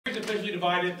officially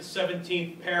divided at the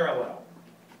 17th parallel.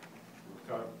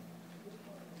 Okay?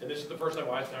 And this is the first time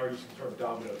Eisenhower used the term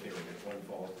domino theory. If one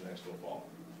falls, the next will fall.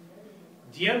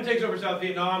 Diem takes over South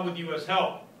Vietnam with U.S.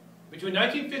 help. Between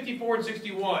 1954 and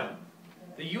 61,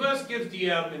 the U.S. gives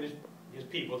Diem and his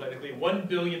people, technically, $1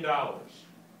 billion.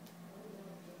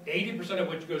 80% of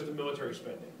which goes to military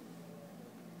spending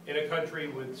in a country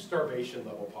with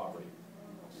starvation-level poverty.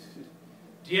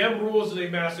 Diem rules as a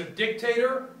massive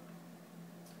dictator,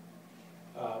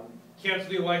 cancels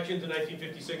the elections in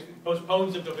 1956,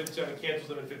 postpones them until 57, cancels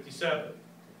them in 57.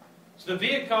 So the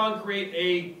Viet Minh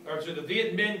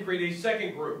create a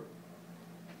second group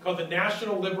called the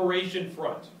National Liberation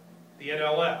Front, the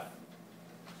NLF,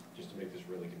 just to make this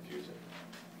really confusing.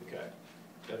 Okay.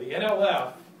 Now the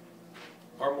NLF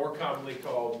are more commonly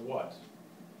called what?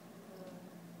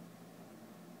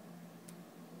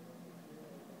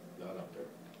 Not up there.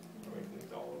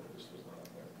 It's all over. This was not up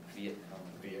there. Viet Cong.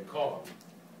 Viet Cong.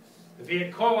 The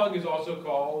Viet Cong is also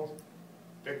called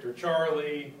Victor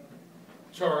Charlie,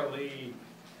 Charlie,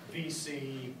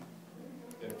 VC,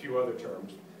 and a few other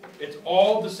terms. It's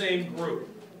all the same group.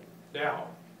 Now,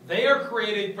 they are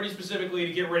created pretty specifically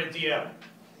to get rid of Diem.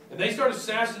 And they start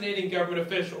assassinating government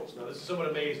officials. Now, this is somewhat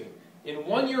amazing. In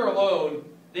 1 year alone,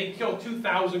 they killed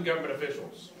 2,000 government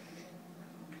officials.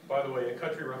 By the way, a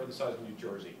country roughly the size of New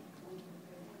Jersey.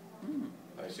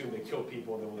 I assume they killed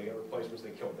people, and then when they got replacements,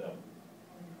 they killed them.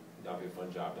 That'd be a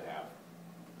fun job to have.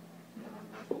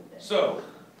 So,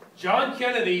 John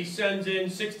Kennedy sends in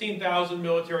 16,000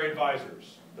 military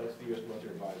advisors. That's the U.S.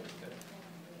 military advisors.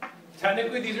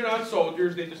 Technically, these are not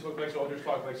soldiers. They just look like soldiers,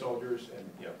 talk like soldiers, and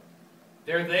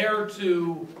they're there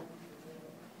to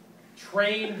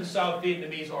train the South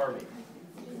Vietnamese army.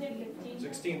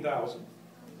 16,000.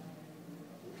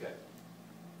 Okay.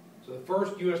 So the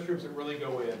first U.S. troops that really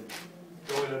go in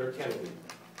under Kennedy.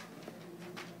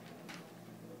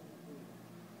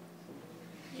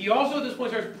 He also at this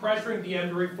point starts pressuring Diem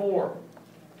to reform.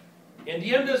 And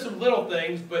Diem does some little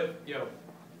things, but he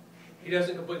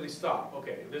doesn't completely stop.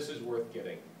 Okay, this is worth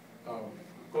getting. Go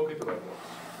get the red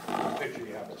ones. The picture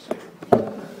you have to see.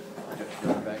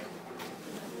 Back.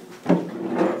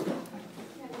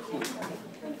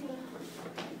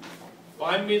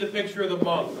 Find me the picture of the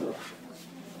monk.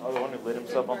 Oh, the one who lit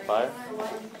himself on fire?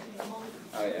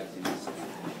 Oh, yeah.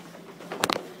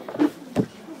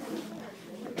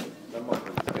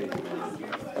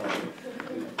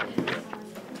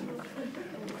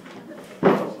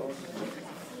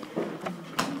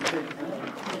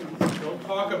 Don't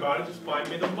talk about it, just find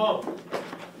me the monk.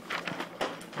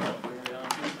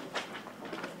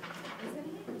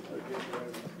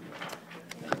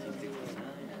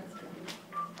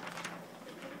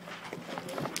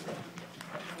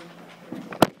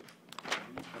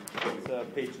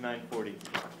 Page 940.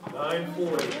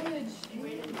 940.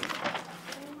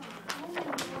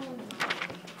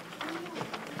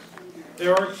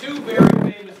 There are two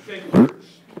very famous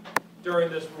pictures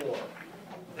during this war.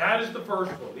 That is the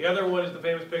first one. The other one is the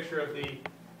famous picture of the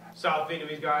South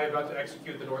Vietnamese guy about to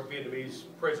execute the North Vietnamese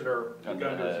prisoner with a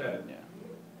gun to his head. Yeah.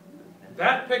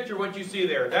 That picture, what you see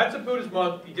there, that's a Buddhist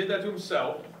monk. He did that to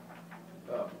himself.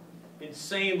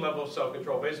 Insane level of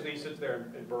self-control. Basically, he sits there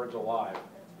and burns alive.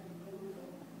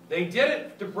 They did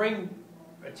it to bring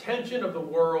attention of the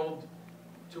world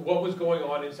to what was going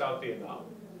on in South Vietnam,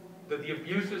 the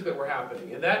abuses that were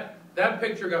happening. And that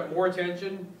picture got more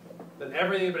attention than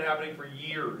everything that had been happening for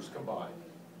years combined.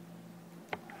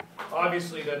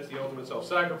 Obviously, that's the ultimate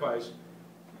self-sacrifice,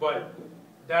 but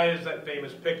that is that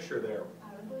famous picture there. I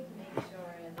would make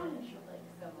sure that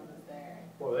someone was there.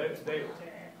 Well,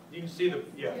 you can see you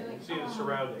can see the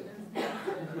surrounding.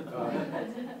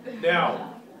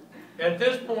 Now, at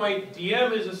this point,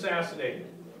 Diem is assassinated.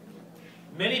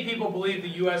 Many people believe the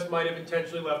U.S. might have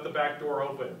intentionally left the back door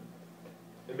open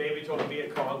and maybe told the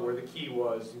Viet Cong where the key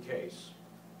was in case.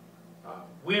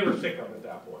 We were sick of it at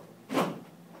that point.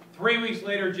 3 weeks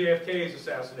later, JFK is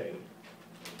assassinated.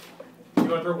 You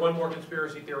want to throw one more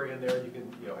conspiracy theory in there, you can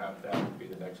have that be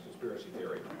the next conspiracy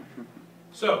theory.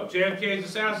 So, JFK is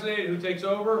assassinated. Who takes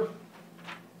over?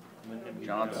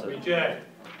 Johnson. LBJ.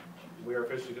 We are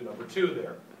officially to number 2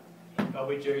 there.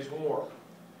 LBJ's war.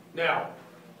 Now,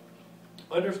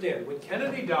 understand, when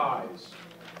Kennedy dies,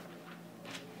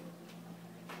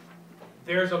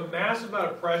 there's a massive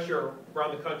amount of pressure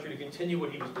around the country to continue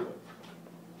what he was doing.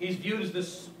 He's viewed as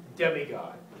this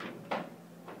demigod.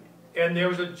 And there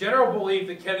was a general belief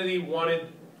that Kennedy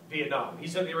wanted Vietnam. He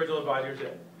sent the original advisors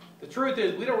in. The truth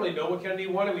is, we don't really know what Kennedy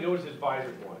wanted. We know what his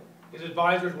advisors wanted. His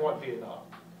advisors want Vietnam.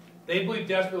 They believe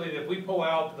desperately that if we pull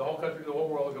out, the whole country, the whole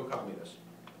world will go communist.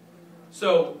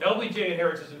 So LBJ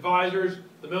inherits his advisors.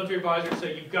 the military advisors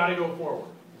say, you've got to go forward.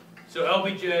 So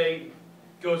LBJ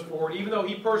goes forward, even though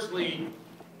he personally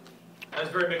has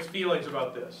very mixed feelings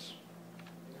about this.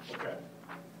 Okay.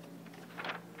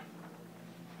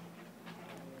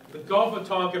 The Gulf of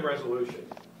Tonkin resolution.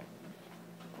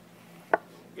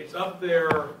 It's up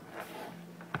there.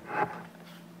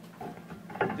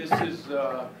 This is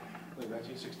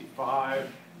 1965.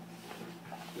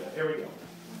 Yeah, here we go.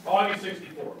 August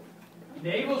 64.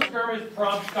 Naval skirmish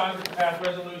prompts Congress to pass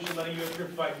resolution letting U.S.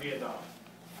 troops fight in Vietnam.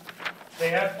 They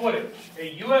have footage.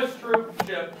 A U.S. troop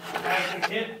ship has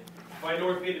been hit by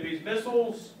North Vietnamese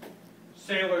missiles.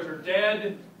 Sailors are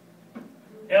dead.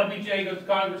 LBJ goes to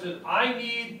Congress and says, I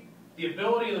need the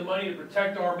ability and the money to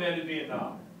protect our men in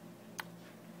Vietnam.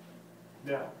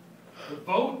 Now, the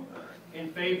vote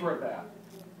in favor of that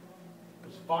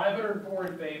was 504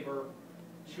 in favor,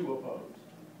 2 opposed.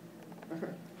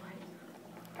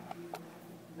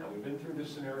 Now, we've been through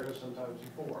this scenario sometimes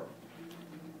before.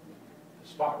 The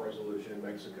spot resolution in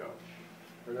Mexico.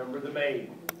 Remember the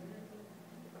Maine.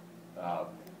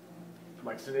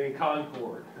 Mexican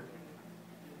Concord.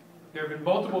 There have been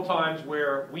multiple times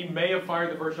where we may have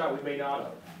fired the first shot, we may not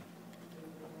have.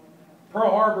 Pearl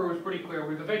Harbor was pretty clear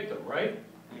we're the victim, right?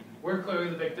 We're clearly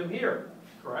the victim here,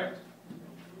 correct?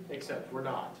 Except we're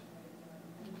not.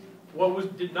 What was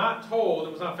not told,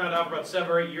 and was not found out for about 7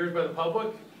 or 8 years by the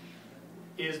public,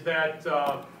 is that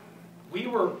we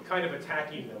were kind of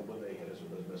attacking them when they hit us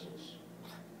with those missiles.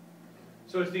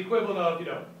 So it's the equivalent of,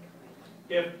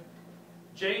 if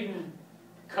Jaden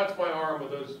cuts my arm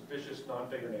with those vicious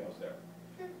non-fingernails there.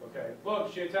 Okay,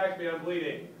 look, she attacked me, I'm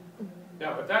bleeding.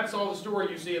 Now, if that's all the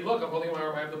story you see, and look, I'm holding my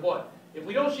arm, I have the blood. If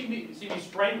we don't see me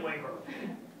strangling her,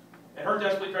 and her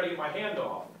desperately trying to get my hand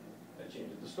off, that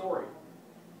changes the story.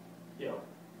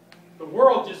 The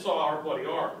world just saw our bloody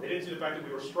arm. They didn't see the fact that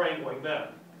we were strangling them.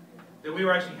 That we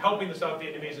were actually helping the South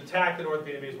Vietnamese attack the North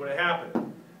Vietnamese when it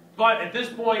happened. But at this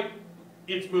point,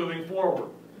 it's moving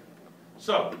forward.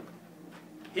 So,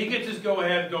 he gets his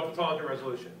go-ahead Gulf of Tonkin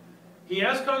resolution. He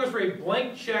asks Congress for a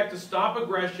blank check to stop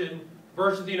aggression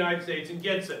versus the United States and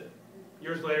gets it.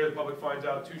 Years later, the public finds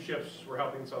out 2 ships were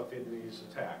helping the South Vietnamese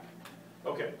attack.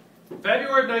 Okay,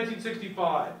 February of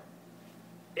 1965,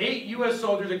 8 U.S.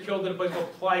 soldiers are killed in a place called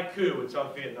Pleiku in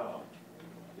South Vietnam.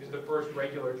 These are the first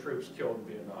regular troops killed in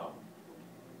Vietnam.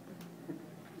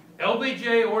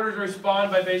 LBJ orders a response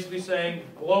by basically saying,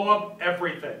 blow up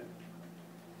everything.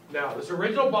 Now, this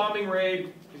original bombing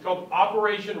raid is called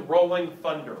Operation Rolling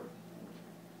Thunder.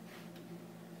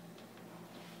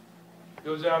 It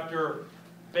goes after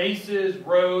bases,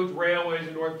 roads, railways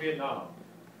in North Vietnam.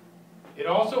 It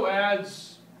also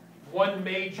adds one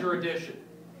major addition.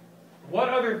 What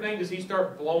other thing does he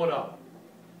start blowing up?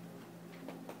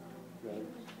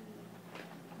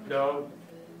 No.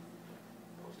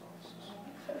 Post offices.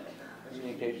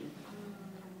 Communication.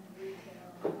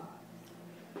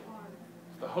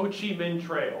 The Ho Chi Minh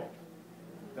Trail.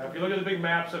 Now, if you look at the big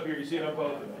maps up here, you see it on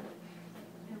both of them.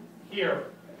 Here.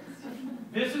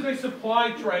 This is a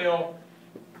supply trail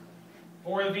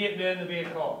for the Viet Minh and the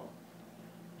Viet Cong.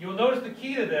 You'll notice the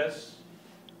key to this,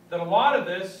 that a lot of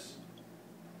this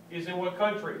is in what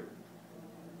country?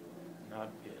 Not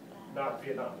Vietnam. Not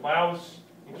Vietnam. Laos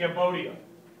and Cambodia.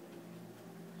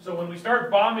 So when we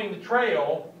start bombing the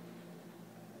trail,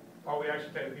 are we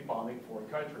actually technically bombing foreign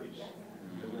countries?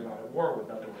 Because we're not at war with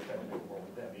them, we're technically at war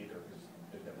with them either, because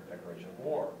there's never a declaration of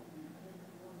war.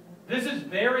 This is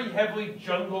very heavily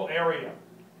jungle area.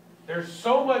 There's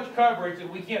so much coverage that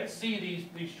we can't see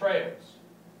these trails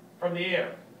from the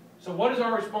air. So what is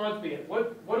our response be?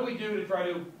 What do we do to try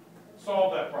to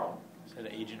solve that problem? Is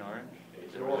that Agent Orange?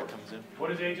 Agent Orange Comes in. What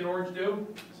does Agent Orange do?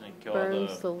 Doesn't it kill it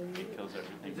kills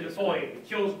everything. It's a point. It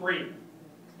kills green.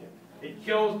 It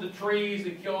kills the trees.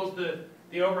 It kills the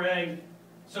overhang.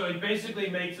 So it basically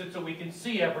makes it so we can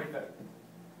see everything.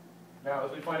 Now,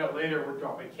 as we find out later, we're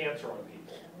dropping cancer on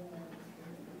people.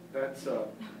 That's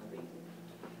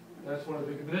one of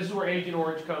the big. This is where Agent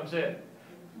Orange comes in.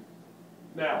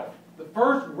 Now, the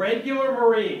first regular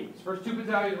Marines, first 2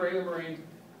 battalions of regular Marines,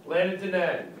 landed in Da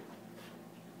Nang,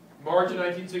 March of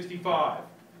 1965.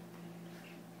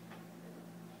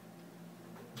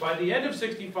 By the end of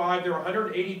 65, there were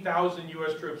 180,000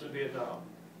 U.S. troops in Vietnam.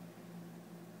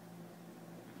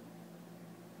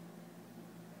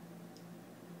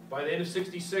 By the end of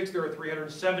 66, there were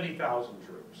 370,000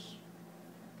 troops.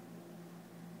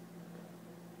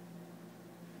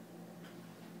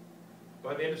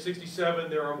 By the end of 67,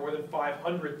 there are more than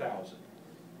 500,000,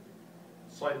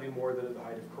 slightly more than at the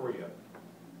height of Korea.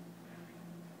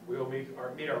 We will meet our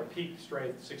peak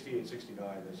strength 68, 69,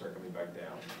 and then start coming back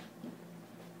down.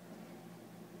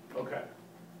 Okay.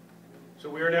 So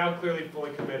we are now clearly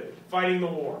fully committed. Fighting the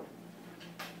war.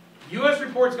 U.S.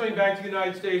 reports coming back to the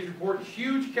United States report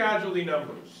huge casualty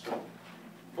numbers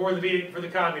for the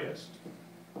communists.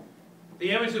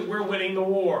 The image that we're winning the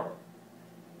war.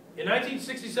 In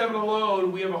 1967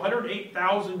 alone, we have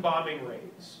 108,000 bombing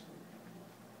raids.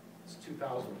 It's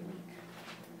 2,000 a week.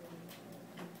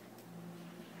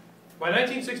 By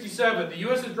 1967, the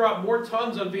U.S. has dropped more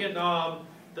tons on Vietnam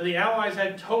than the Allies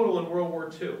had total in World War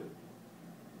II.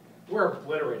 We're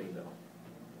obliterating them.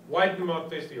 Wiping them off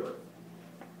the face of the earth.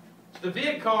 So the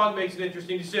Viet Cong makes an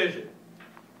interesting decision.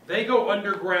 They go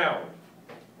underground.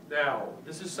 Now,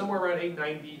 this is somewhere around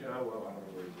 890. Well, I don't know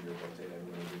where it's here.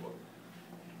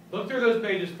 Look through those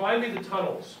pages. Find me the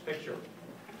tunnels picture.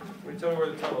 Tell me where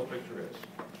the tunnels picture is.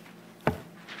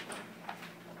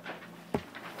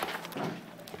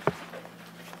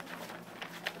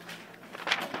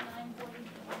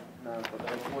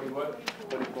 What?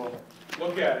 44.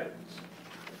 Look at it.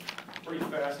 It's pretty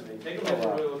fascinating. Take a minute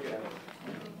and really look at it.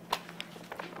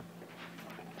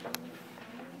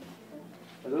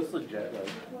 Are those legit?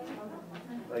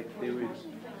 Like they would.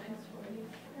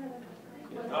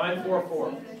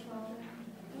 944.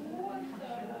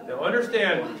 Now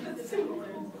understand,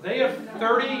 they have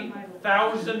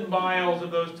 30,000 miles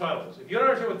of those tunnels. If you don't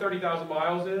understand what 30,000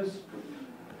 miles is,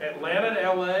 Atlanta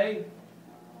to LA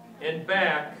and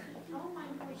back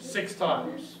 6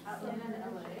 times.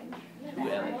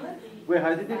 Wait,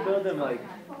 how did they build them? Like,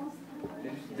 they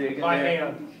just dig in By there?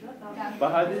 hand.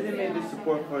 But how did they make the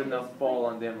support for enough fall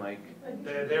on them? Like,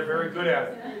 They're very good at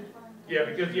it. Yeah,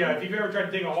 because if you've ever tried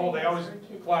to dig a hole, they always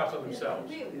collapse on themselves.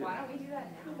 Wait, why don't we do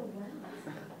that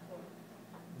now?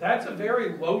 That's a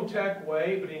very low-tech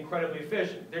way, but incredibly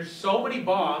efficient. There's so many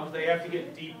bombs, they have to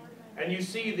get deep. And you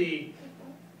see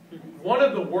one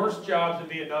of the worst jobs in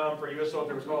Vietnam for a U.S.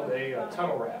 soldier was called a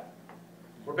tunnel rat.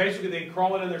 Where basically they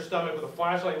crawl in their stomach with a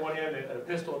flashlight in one hand and a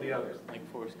pistol in the other. Like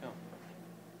Forrest Gump.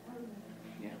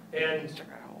 And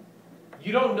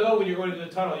you don't know when you're going into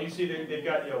the tunnel. You see they've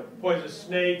got poisonous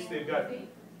snakes, they've got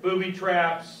booby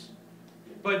traps.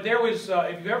 But there was,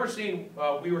 if you've ever seen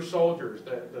We Were Soldiers,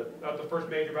 the first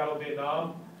major battle of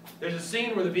Vietnam, there's a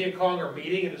scene where the Viet Cong are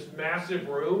meeting in this massive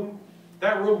room.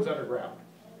 That room was underground.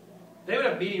 They would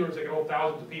have meeting rooms that could hold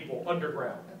thousands of people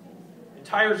underground.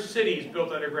 Entire cities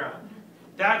built underground.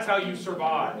 That's how you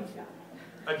survive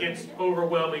against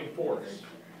overwhelming force.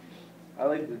 I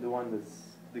like the one that's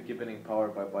getting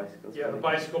powered by bicycles. Yeah, the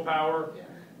bicycle power,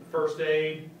 the first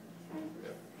aid.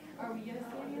 Are we gonna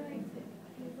see anything?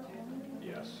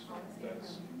 Yes,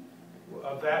 that's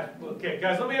of that. Okay,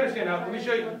 guys, let me understand now. Let me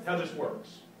show you how this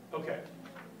works. Okay,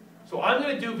 so I'm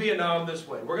going to do Vietnam this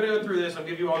way. We're going to go through this. I'll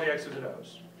give you all the X's and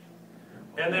O's.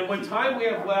 And then what time we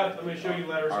have left, I'm going to show you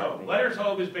Letters Home. Letters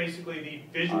Home is basically the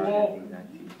visual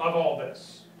of all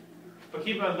this. But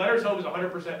keep in mind, Letters Home is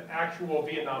 100% actual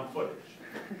Vietnam footage.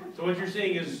 So what you're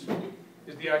seeing is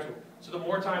the actual. So the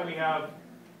more time we have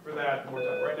for that, the more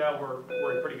time. Right now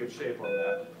we're in pretty good shape on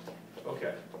that.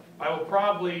 Okay. I will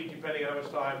probably, depending on how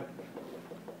much time,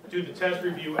 do the test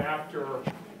review after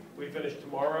we finish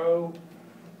tomorrow.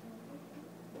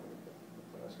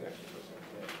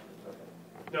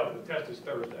 No, the test is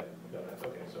Thursday. No, that's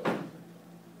okay. So,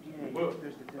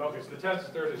 okay, so the test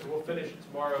is Thursday, so we'll finish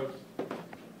tomorrow.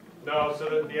 No, so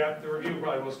the review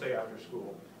probably will stay after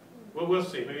school. We'll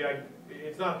see. Maybe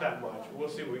it's not that much. We'll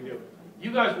see what we can do.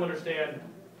 You guys will understand.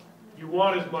 You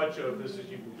want as much of this as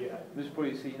you can get. Mr.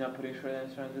 Porter, you say you're not putting short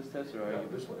answer on this test, or are No, you?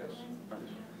 this one is.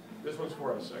 This one's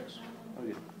 4 out of 6.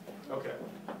 Okay.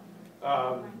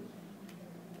 Okay.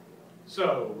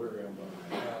 So we're going to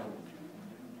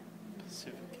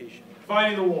Pacification.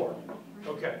 fighting the war.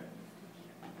 Okay.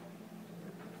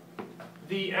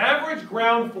 The average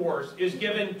ground force is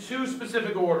given 2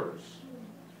 specific orders: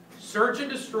 search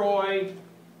and destroy,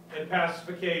 and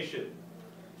pacification.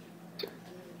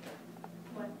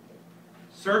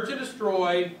 Search and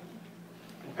destroy,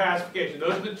 and pacification.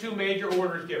 Those are the 2 major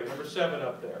orders given. Number 7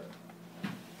 up there.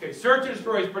 Okay, search and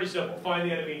destroy is pretty simple. Find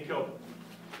the enemy and kill them.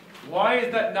 Why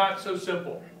is that not so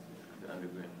simple? The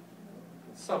underground.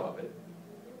 Some of it.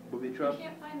 Booby You trap?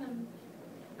 can't find them.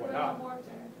 Why not?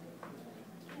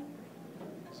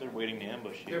 Because they're waiting to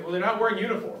ambush you. Well, they're not wearing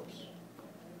uniforms.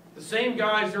 The same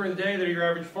guys during the day that are your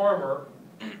average farmer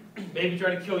may be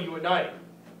trying to kill you at night.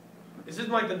 This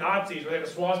isn't like the Nazis where they have a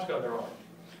swastika on their arm.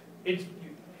 It's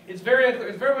very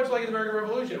much like the American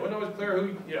Revolution. It wasn't always clear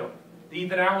who, the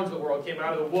Ethan Allens of the world came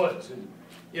out of the woods, and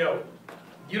you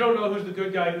don't know who's the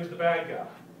good guy, who's the bad guy.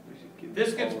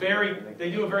 This gets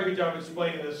they do a very good job of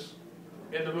explaining this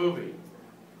in the movie.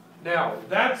 Now,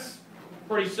 that's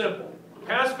pretty simple.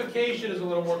 Pacification is a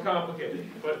little more complicated,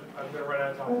 but I'm going to run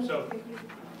out of time. So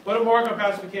put a mark on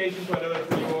pacification so I know that's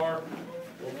where you are.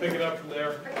 We'll pick it up from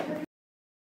there.